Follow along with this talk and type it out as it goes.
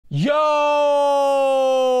Yo,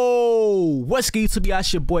 what's good YouTube? Y'all,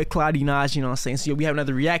 it's your boy Clouty Naz, you know what I'm saying? So yo, we have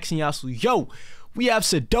another reaction, y'all. So yo, we have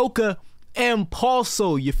Sidoka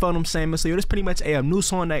IMPULSO, you feel what I'm saying? So yo, this pretty much a new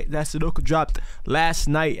song that Sidoka dropped last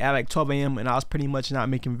night at like 12 a.m. and I was pretty much not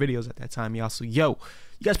making videos at that time, y'all. So yo,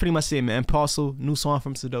 you guys pretty much see it, man. IMPULSO, new song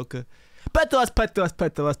from Sidoka. Petelas.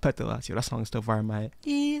 Yo, that song is still fire in my head.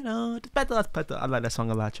 You know, petelas. I like that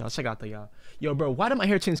song a lot, y'all. Check out that, y'all. Yo, bro, why did my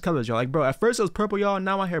hair change colors, y'all? Like, bro, at first it was purple, y'all.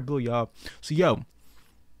 Now my hair blue, y'all. So, yo,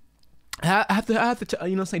 I have to, you know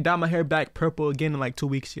what I'm saying, dye my hair back purple again in like 2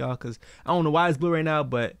 weeks, y'all. Because I don't know why it's blue right now,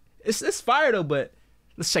 but it's fire, though. But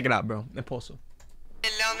let's check it out, bro. IMPULSO.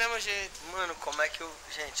 Ele é o mesmo jeito. Mano, como é que eu...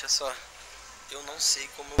 Gente, olha só. Eu não sei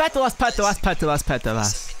como... Petelas.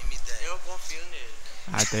 Eu confio nele.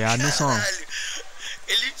 Ah, tem a new song.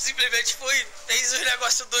 Ele simplesmente fez os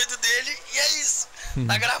negócios doidos dele e é isso.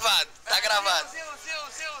 Tá gravado.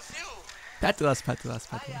 Seu. Petelas.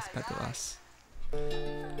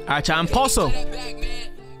 Alright, y'all, IMPULSO.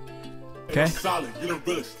 Okay.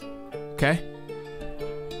 Okay.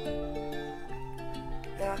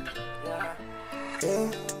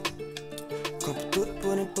 Eu compro tudo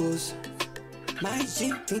por impulso. Mais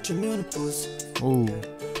de 20 mil no pulso.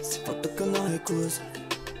 Se for que eu não recuso.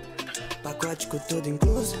 Pacote com tudo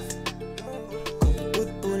incluso. Compro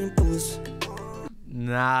tudo por impulso.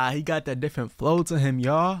 Nah, he got that different flow to him,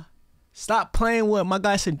 y'all. Stop playing with my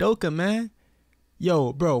guy Sidoka, man.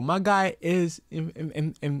 Yo, bro, my guy is in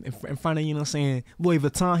front of, you know what I'm saying, Louis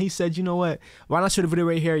Vuitton. He said, you know what, why not shoot a video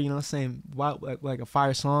right here, you know what I'm saying, why, like a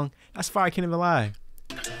fire song. That's fire, I can't even lie.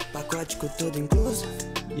 Pacote com tudo incluso.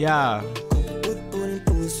 Yeah. Compro tudo por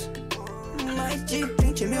impulso. Mais de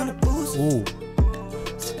 20 mil no pulso.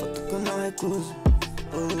 Se for que eu não recuso.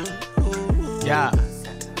 Yeah.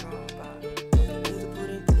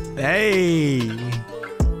 Hey.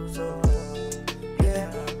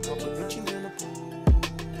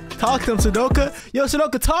 Talk to him, Sidoka. Yo,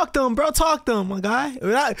 Sidoka, talk to him, bro. Talk to him, my guy.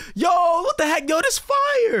 Yo, what the heck? Yo, this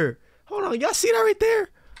fire. Hold on, y'all see that right there?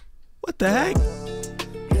 What the heck?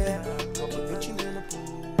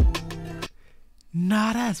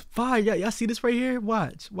 Nah, that's fire. Y'all see this right here?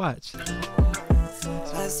 Watch.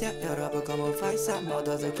 Ásia, Europa, como faz a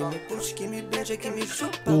maldosa que me puxa, que me beija, que me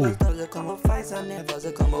chupa. Gostosa como faz a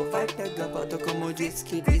nervosa, como vai pegar bota, como diz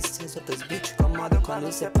que disse. As outras beats incomodam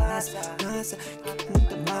quando cê passa. Massa, que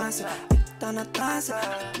muita massa, tá na taça,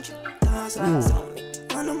 taça.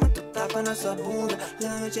 Mano, muito tapa na sua bunda,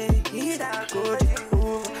 lingerie da cor de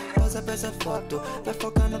uva. Posa pra essa foto, vai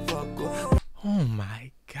focar no foco. Oh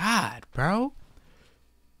my God, bro.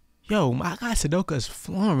 Yo, my guy Sidoka is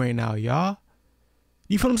flowing right now, y'all.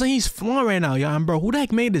 You feel what I'm saying? He's flowing right now, y'all. And bro, who the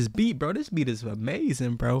heck made this beat, bro? This beat is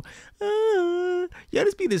amazing, bro. Yo,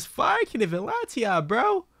 this beat is fire. I can't even lie to y'all,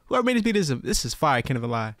 bro. Whoever made this beat, this is fire. I can't even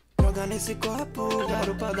lie. Joga nesse copo,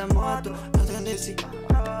 garupa da moto.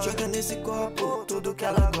 Joga nesse copo, tudo que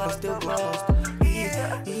ela gosta eu gosto. E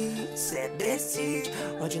cê decide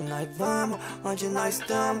onde nós vamos, onde nós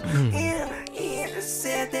estamos. E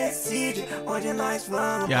cê decide onde nós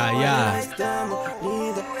vamos, onde nós estamos.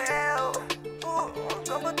 Linda.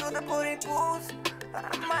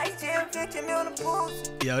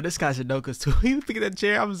 Yo, this guy Sidoka's too. He was picking that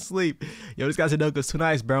chair. I was asleep. Yo, this guy Sidoka's too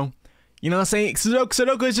nice, bro. You know what I'm saying?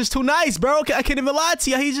 Sidoka is just too nice, bro. I can't even lie to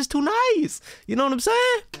you. He's just too nice. You know what I'm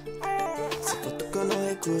saying?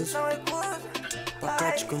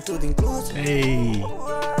 Hey.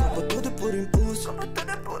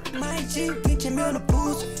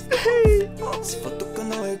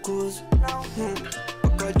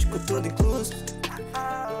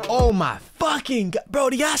 Oh my fucking God, bro,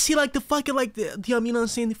 do y'all see like the fucking you know what I'm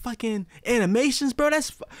saying, the fucking animations, bro?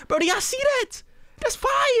 Bro, do y'all see that? That's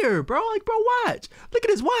fire, bro. Like, bro, watch. Look at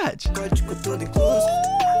this, watch.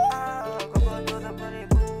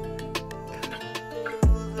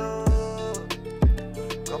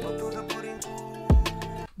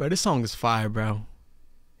 Bro, this song is fire, bro.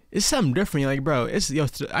 It's something different, like, bro. It's yo,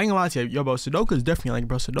 I ain't gonna lie to you, yo, bro. Sidoka's different, like,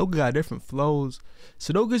 bro. Sidoka got different flows.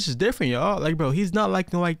 Sidoka's just different, y'all. Like, bro, he's not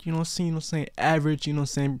like, you know what I'm saying, average, you know what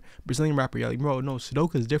I'm saying, Brazilian rapper, y'all. Like, bro, no,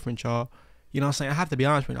 Sidoka's different, y'all. You know what I'm saying? I have to be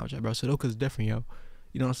honest right now with y'all, bro. Sidoka's different, yo.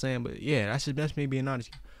 You know what I'm saying? But yeah, that's me being honest.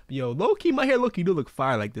 But, yo, low key, my hair low key do look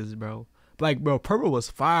fire like this, bro. Like, bro, purple was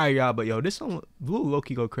fire, y'all. But yo, this one, blue low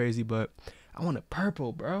key go crazy. But I want a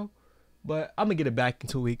purple, bro. But I'm gonna get it back in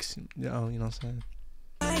 2 weeks. You know what I'm saying?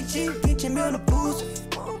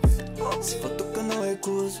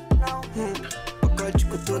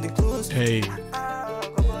 Hey.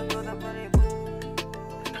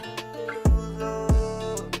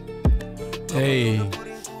 Hey.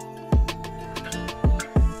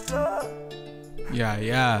 Yeah,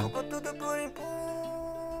 yeah.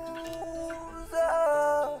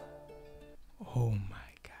 Oh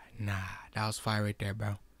my god, nah, that was fire right there,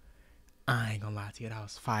 bro. I ain't gonna lie to you, that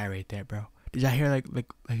was fire right there, bro. Did y'all hear like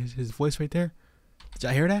his voice right there? Did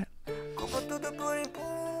y'all hear that?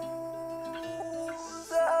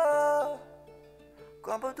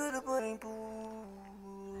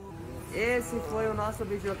 Esse foi o nosso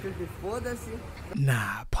videoclipe, foda-se.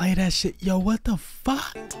 Nah, play that shit. Yo, what the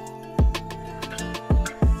fuck?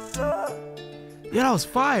 Yeah, that was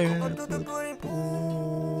fire.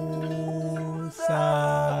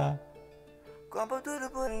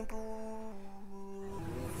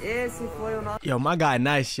 Esse foi o nosso. Yo, my guy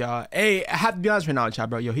nice, y'all. Hey, I have to be honest right now with y'all,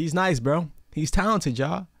 bro. Yo, he's nice, bro. He's talented,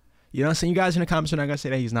 y'all. You know what I'm saying? You guys in the comments are not gonna say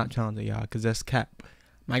that he's not talented, y'all, because that's cap.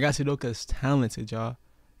 My guy Sidoka is talented, y'all.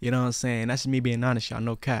 You know what I'm saying? That's just me being honest, y'all.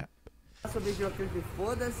 No cap. Nosso videoclipe,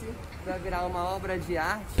 foda-se, vai virar uma obra de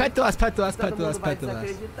arte. Pétalas. Pétalas. Hold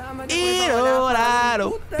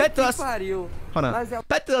on.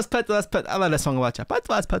 Pétalas. I love that song about y'all.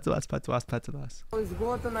 Pétalas. O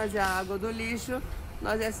esgoto, nós é a água do lixo,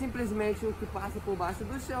 nós é simplesmente o que passa por baixo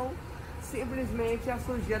do chão, simplesmente a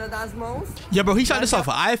sujeira das mãos. Yeah, bro, he shot this off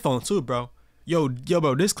an iPhone too, bro. Yo,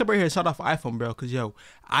 bro, this clip right here shot off iPhone, bro. Cause yo,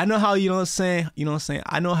 I know how, you know what I'm saying?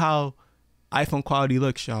 I know how iPhone quality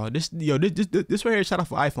looks, y'all. This right here shot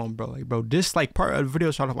off an iPhone, bro. Like, bro, this like part of the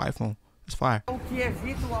video shot off iPhone. It's fire. O que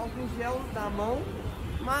evita o álcool gel da mão,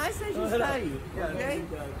 mas a gente tá aí, ok?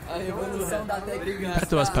 A revolução da técnica.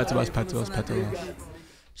 Pétalas.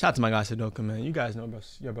 Shout out to my guy Sidoka, man. You guys know, bro.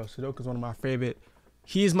 Yo, bro, Sidoka's one of my favorite.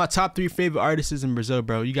 He's my top 3 favorite artists in Brazil,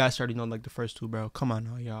 bro. You guys already know like the first 2, bro. Come on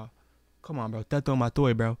now, y'all. Come on, bro. Teto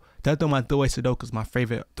Matoi, bro. Teto Matoi, Sidoka's my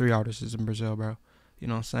favorite 3 artists in Brazil, bro. You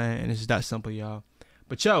know what I'm saying? And it's just that simple, y'all.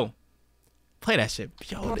 But yo, play that shit.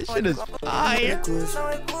 Yo, this shit is fire.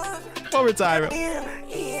 One more time, bro.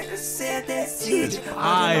 This is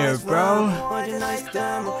fire, bro.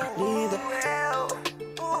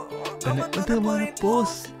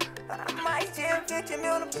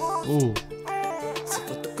 Ooh.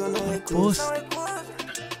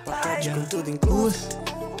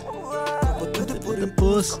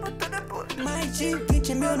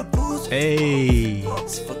 Hey.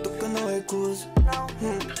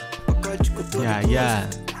 Yeah.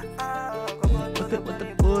 With the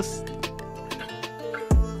puss.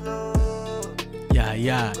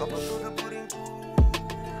 Yeah.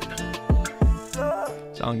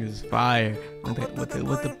 Song is fire. With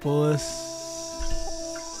the puss.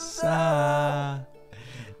 Nah.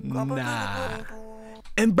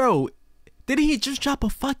 And bro, didn't he just drop a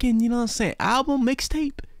fucking, you know what I'm saying, album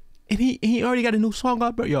mixtape? And he already got a new song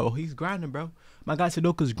out, bro. Yo, he's grinding, bro. My guy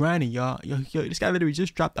Sidoka's grinding, y'all. Yo, this guy literally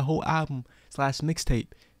just dropped the whole album / mixtape.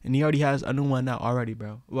 And he already has a new one out already,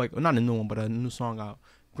 bro. Like, well, not a new one, but a new song out.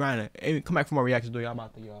 Grinding. Hey, come back for more reactions, though. I'm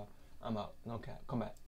out there, y'all. I'm out. No cap. Come back.